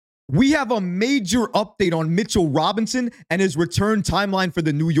We have a major update on Mitchell Robinson and his return timeline for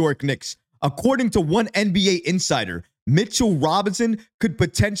the New York Knicks. According to one NBA insider, Mitchell Robinson could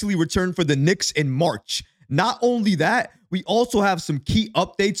potentially return for the Knicks in March. Not only that, we also have some key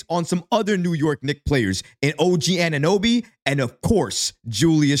updates on some other New York Knicks players in OG Anunoby and, of course,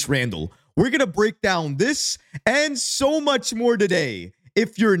 Julius Randle. We're going to break down this and so much more today.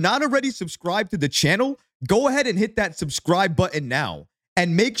 If you're not already subscribed to the channel, go ahead and hit that subscribe button now.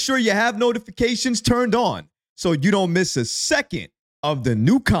 And make sure you have notifications turned on so you don't miss a second of the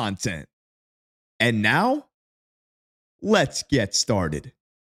new content. And now, let's get started.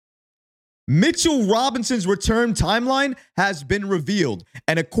 Mitchell Robinson's return timeline has been revealed,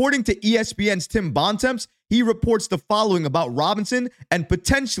 and according to ESPN's Tim Bontemps, he reports the following about Robinson and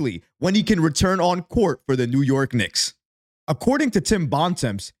potentially when he can return on court for the New York Knicks. According to Tim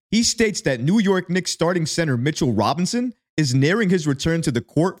Bontemps, he states that New York Knicks starting center Mitchell Robinson is nearing his return to the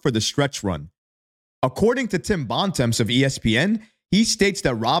court for the stretch run. According to Tim Bontemps of ESPN, he states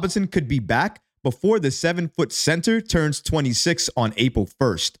that Robinson could be back before the 7-foot center turns 26 on April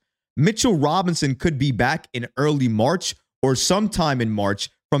 1st. Mitchell Robinson could be back in early March or sometime in March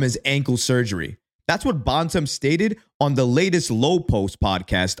from his ankle surgery. That's what Bontemps stated on the latest Low Post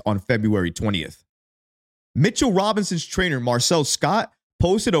podcast on February 20th. Mitchell Robinson's trainer, Marcel Scott,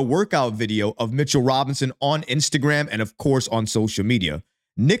 posted a workout video of Mitchell Robinson on Instagram and, of course, on social media.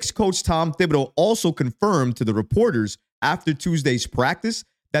 Knicks coach Tom Thibodeau also confirmed to the reporters after Tuesday's practice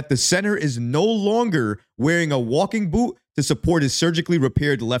that the center is no longer wearing a walking boot to support his surgically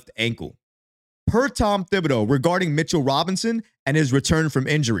repaired left ankle. Per Tom Thibodeau regarding Mitchell Robinson and his return from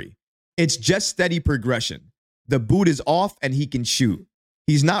injury, it's just steady progression. The boot is off and he can shoot.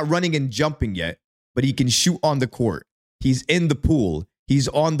 He's not running and jumping yet, but he can shoot on the court. He's in the pool. He's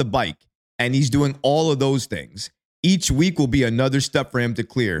on the bike, and he's doing all of those things. Each week will be another step for him to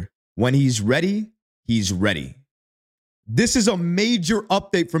clear. When he's ready, he's ready. This is a major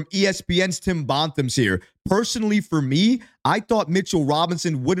update from ESPN's Tim Bontemps here. Personally, for me, I thought Mitchell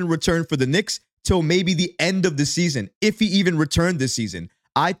Robinson wouldn't return for the Knicks till maybe the end of the season, if he even returned this season.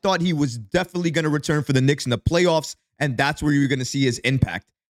 I thought he was definitely going to return for the Knicks in the playoffs, and that's where you're going to see his impact.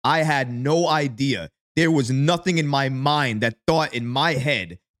 I had no idea. There was nothing in my mind that thought in my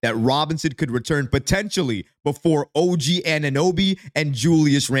head that Robinson could return potentially before OG Anunoby and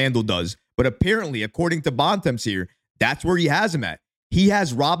Julius Randle does. But apparently, according to Bontemps here, that's where he has him at. He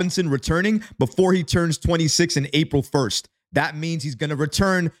has Robinson returning before he turns 26 on April 1st. That means he's going to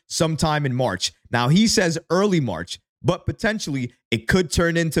return sometime in March. Now, he says early March, but potentially it could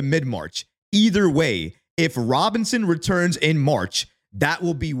turn into mid-March. Either way, if Robinson returns in March, that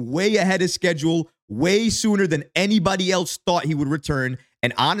will be way ahead of schedule, way sooner than anybody else thought he would return.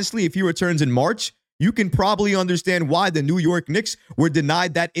 And honestly, if he returns in March, you can probably understand why the New York Knicks were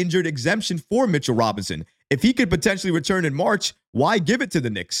denied that injured exemption for Mitchell Robinson. If he could potentially return in March, why give it to the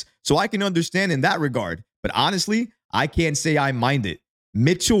Knicks? So I can understand in that regard. But honestly, I can't say I mind it.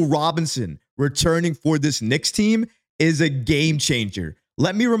 Mitchell Robinson returning for this Knicks team is a game changer.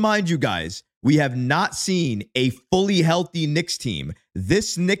 Let me remind you guys, we have not seen a fully healthy Knicks team,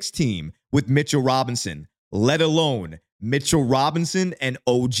 this Knicks team with Mitchell Robinson, let alone Mitchell Robinson and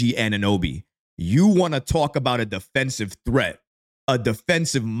OG Anunoby. You want to talk about a defensive threat, a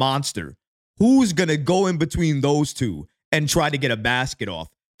defensive monster. Who's going to go in between those two and try to get a basket off,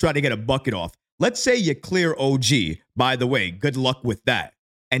 try to get a bucket off? Let's say you clear OG. By the way, good luck with that.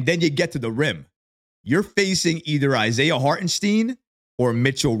 And then you get to the rim. You're facing either Isaiah Hartenstein or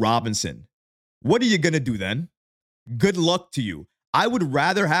Mitchell Robinson. What are you going to do then? Good luck to you. I would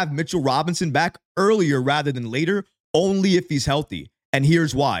rather have Mitchell Robinson back earlier rather than later, only if he's healthy. And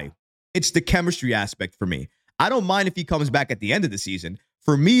here's why. It's the chemistry aspect for me. I don't mind if he comes back at the end of the season.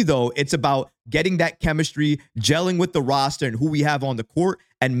 For me, though, it's about getting that chemistry, gelling with the roster and who we have on the court,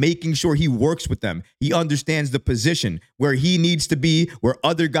 and making sure he works with them. He understands the position, where he needs to be, where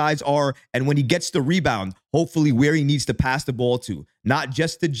other guys are, and when he gets the rebound, hopefully where he needs to pass the ball to. Not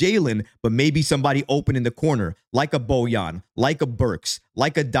just to Jalen, but maybe somebody open in the corner, like a Bojan, like a Burks,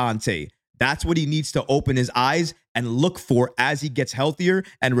 like a Dante. That's what he needs to open his eyes and look for as he gets healthier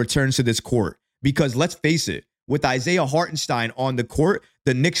and returns to this court. Because let's face it, with Isaiah Hartenstein on the court,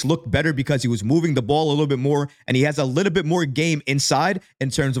 the Knicks looked better because he was moving the ball a little bit more and he has a little bit more game inside in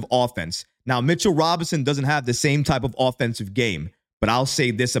terms of offense. Now, Mitchell Robinson doesn't have the same type of offensive game, but I'll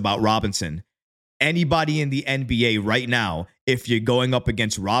say this about Robinson. Anybody in the NBA right now, if you're going up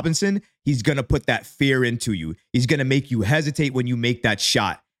against Robinson, he's going to put that fear into you. He's going to make you hesitate when you make that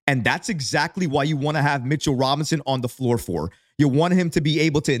shot. And that's exactly why you want to have Mitchell Robinson on the floor for. You want him to be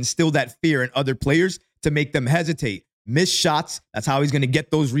able to instill that fear in other players to make them hesitate, miss shots. That's how he's going to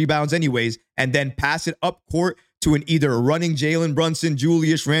get those rebounds anyways, and then pass it up court to an either a running Jalen Brunson,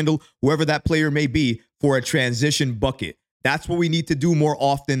 Julius Randle, whoever that player may be, for a transition bucket. That's what we need to do more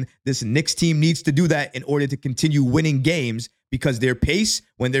often. This Knicks team needs to do that in order to continue winning games, because their pace,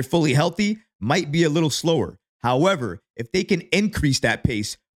 when they're fully healthy, might be a little slower. However, if they can increase that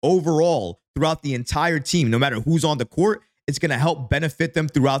pace overall throughout the entire team, no matter who's on the court, it's going to help benefit them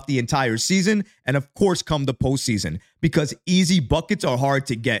throughout the entire season and, of course, come the postseason, because easy buckets are hard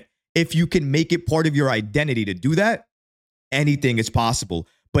to get. If you can make it part of your identity to do that, anything is possible.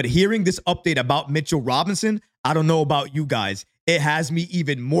 But hearing this update about Mitchell Robinson, I don't know about you guys, it has me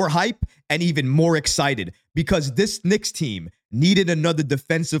even more hype and even more excited, because this Knicks team needed another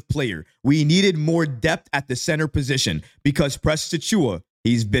defensive player. We needed more depth at the center position, because Precious Achiuwa,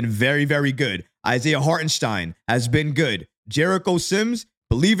 he's been very, very good. Isaiah Hartenstein has been good. Jericho Sims,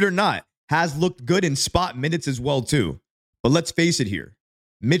 believe it or not, has looked good in spot minutes as well too. But let's face it here.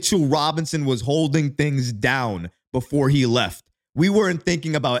 Mitchell Robinson was holding things down before he left. We weren't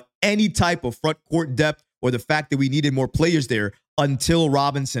thinking about any type of front court depth or the fact that we needed more players there until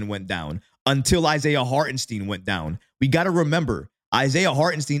Robinson went down, until Isaiah Hartenstein went down. We got to remember, Isaiah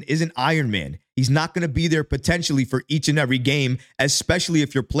Hartenstein isn't Iron Man. He's not going to be there potentially for each and every game, especially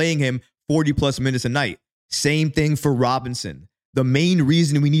if you're playing him 40-plus minutes a night. Same thing for Robinson. The main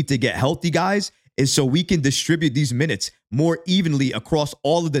reason we need to get healthy, guys, is so we can distribute these minutes more evenly across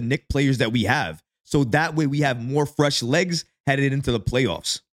all of the Knicks players that we have. So that way we have more fresh legs headed into the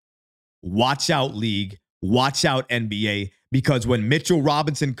playoffs. Watch out, League. Watch out, NBA. Because when Mitchell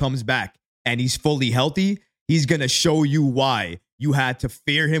Robinson comes back and he's fully healthy, he's going to show you why you had to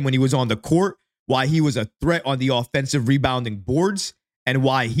fear him when he was on the court, why he was a threat on the offensive rebounding boards, and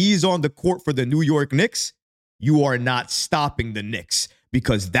why he's on the court for the New York Knicks. You are not stopping the Knicks,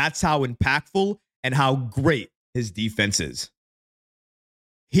 because that's how impactful and how great his defense is.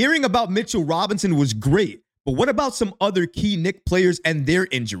 Hearing about Mitchell Robinson was great, but what about some other key Knicks players and their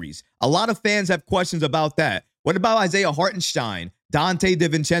injuries? A lot of fans have questions about that. What about Isaiah Hartenstein, Dante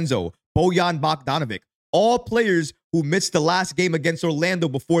DiVincenzo, Bojan Bogdanovic, all players who missed the last game against Orlando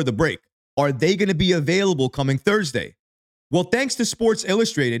before the break? Are they going to be available coming Thursday? Well, thanks to Sports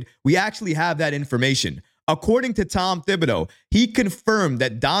Illustrated, we actually have that information. According to Tom Thibodeau, he confirmed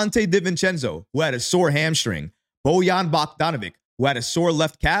that Dante DiVincenzo, who had a sore hamstring, Bojan Bogdanovic, who had a sore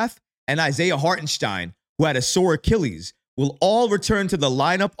left calf, and Isaiah Hartenstein, who had a sore Achilles, will all return to the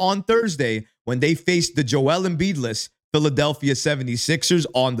lineup on Thursday when they face the Joel Embiid-less Philadelphia 76ers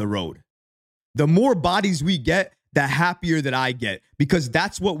on the road. The more bodies we get, the happier that I get, because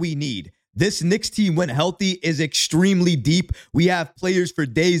that's what we need. This Knicks team, when healthy, is extremely deep. We have players for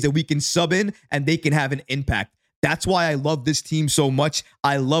days that we can sub in and they can have an impact. That's why I love this team so much.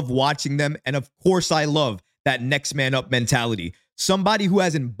 I love watching them. And of course, I love that next man up mentality. Somebody who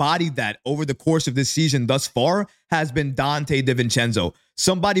has embodied that over the course of this season thus far has been Dante DiVincenzo.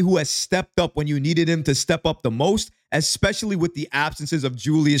 Somebody who has stepped up when you needed him to step up the most, especially with the absences of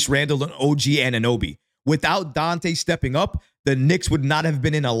Julius Randle and OG Anunoby. Without Dante stepping up, the Knicks would not have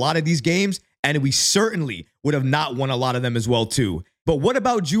been in a lot of these games, and we certainly would have not won a lot of them as well, too. But what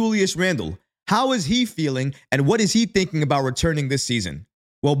about Julius Randle? How is he feeling, and what is he thinking about returning this season?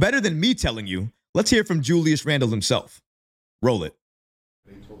 Well, better than me telling you, let's hear from Julius Randle himself. Roll it.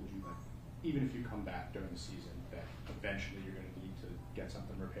 They told you that even if you come back during the season, that eventually you're going to need to get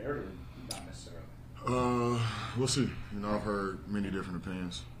something repaired, or not necessarily? We'll see. I've heard many different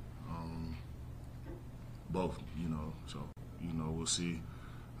opinions. Both, so, we'll see.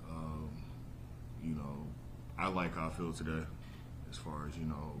 I like how I feel today as far as,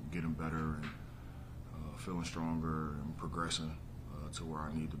 getting better and feeling stronger and progressing to where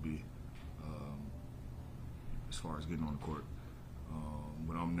I need to be as far as getting on the court.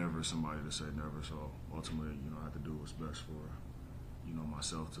 But I'm never somebody to say never, so ultimately, I have to do what's best for,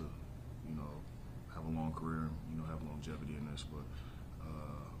 myself to, have a long career and, have longevity in this. But,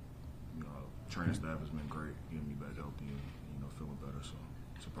 training staff has been great, getting me back healthy and, feeling better, so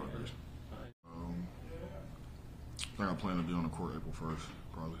it's a progress. I think I plan to be on the court April 1st,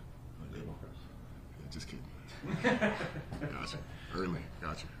 probably. April 1st. Yeah, just kidding. Gotcha. Early.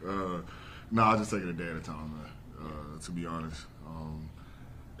 Gotcha. No, I just take it a day at a time, man. To be honest,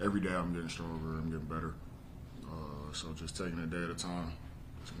 every day I'm getting stronger, I'm getting better. So just taking it a day at a time,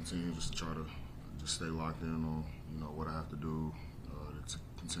 just continue just to try to just stay locked in on, what I have to do to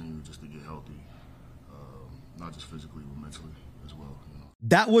continue just to get healthy, not just physically but mentally as well.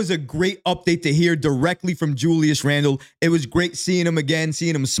 That was a great update to hear directly from Julius Randle. It was great seeing him again,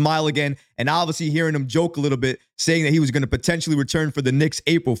 seeing him smile again, and obviously hearing him joke a little bit, saying that he was going to potentially return for the Knicks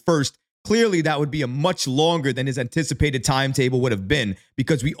April 1st. Clearly, that would be a much longer than his anticipated timetable would have been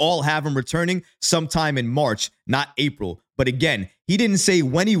because we all have him returning sometime in March, not April. But again, he didn't say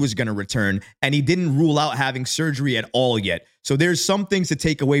when he was going to return, and he didn't rule out having surgery at all yet. So there's some things to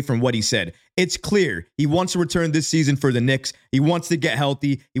take away from what he said. It's clear he wants to return this season for the Knicks. He wants to get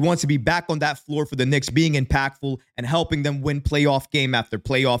healthy. He wants to be back on that floor for the Knicks, being impactful and helping them win playoff game after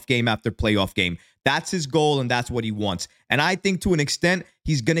playoff game after playoff game. That's his goal, and that's what he wants. And I think to an extent,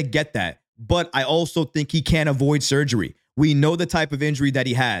 he's going to get that. But I also think he can't avoid surgery. We know the type of injury that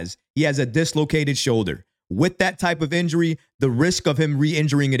he has. He has a dislocated shoulder. With that type of injury, the risk of him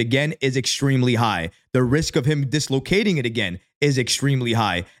re-injuring it again is extremely high. The risk of him dislocating it again is extremely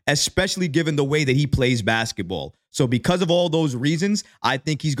high, especially given the way that he plays basketball. So because of all those reasons, I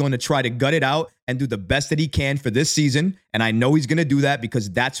think he's going to try to gut it out and do the best that he can for this season. And I know he's going to do that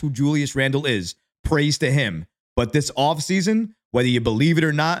because that's who Julius Randle is. Praise to him. But this offseason, whether you believe it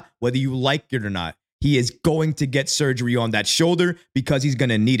or not, whether you like it or not, he is going to get surgery on that shoulder because he's going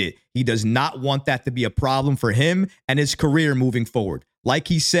to need it. He does not want that to be a problem for him and his career moving forward. Like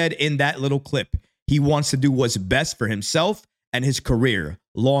he said in that little clip, he wants to do what's best for himself and his career.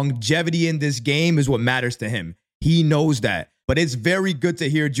 Longevity in this game is what matters to him. He knows that. But it's very good to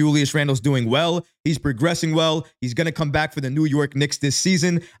hear Julius Randle's doing well. He's progressing well. He's going to come back for the New York Knicks this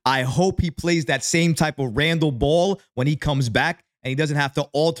season. I hope he plays that same type of Randle ball when he comes back and he doesn't have to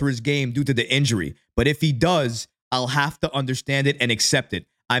alter his game due to the injury. But if he does, I'll have to understand it and accept it.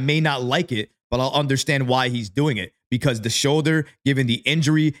 I may not like it, but I'll understand why he's doing it. Because the shoulder, given the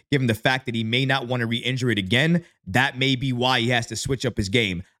injury, given the fact that he may not want to re-injure it again, that may be why he has to switch up his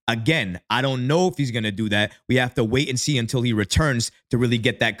game. Again, I don't know if he's going to do that. We have to wait and see until he returns to really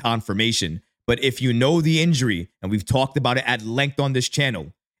get that confirmation. But if you know the injury, and we've talked about it at length on this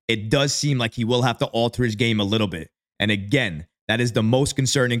channel, it does seem like he will have to alter his game a little bit. And again, that is the most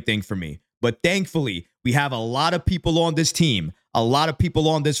concerning thing for me. But thankfully, we have a lot of people on this team, a lot of people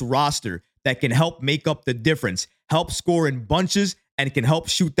on this roster that can help make up the difference, help score in bunches, and can help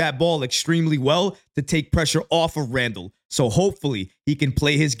shoot that ball extremely well to take pressure off of Randle. So hopefully he can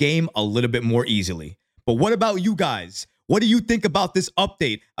play his game a little bit more easily. But what about you guys? What do you think about this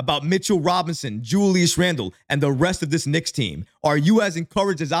update about Mitchell Robinson, Julius Randle, and the rest of this Knicks team? Are you as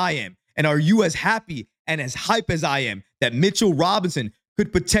encouraged as I am? And are you as happy and as hype as I am that Mitchell Robinson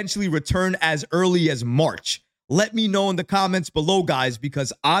could potentially return as early as March? Let me know in the comments below, guys,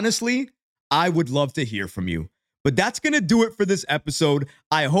 because honestly, I would love to hear from you. But that's going to do it for this episode.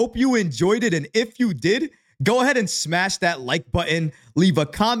 I hope you enjoyed it. And if you did, go ahead and smash that like button, leave a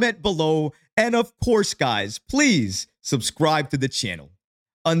comment below. And of course, guys, please subscribe to the channel.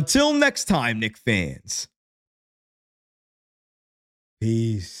 Until next time, Knicks fans.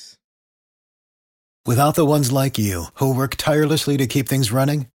 Peace. Without the ones like you, who work tirelessly to keep things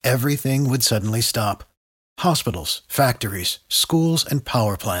running, everything would suddenly stop. Hospitals, factories, schools, and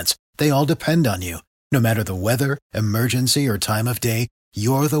power plants, they all depend on you. No matter the weather, emergency, or time of day,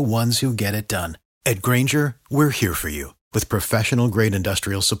 you're the ones who get it done. At Grainger, we're here for you with professional-grade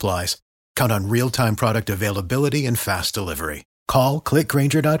industrial supplies. Count on real-time product availability and fast delivery. Call, click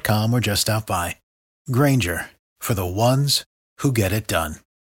Grainger.com, or just stop by. Grainger, for the ones who get it done.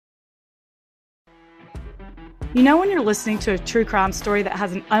 You know when you're listening to a true crime story that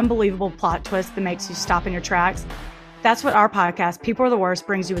has an unbelievable plot twist that makes you stop in your tracks? That's what our podcast, People Are the Worst,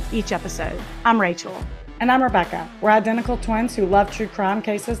 brings you with each episode. I'm Rachel. And I'm Rebecca. We're identical twins who love true crime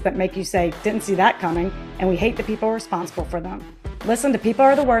cases that make you say, didn't see that coming, and we hate the people responsible for them. Listen to People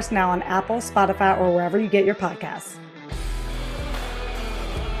Are the Worst now on Apple, Spotify, or wherever you get your podcasts.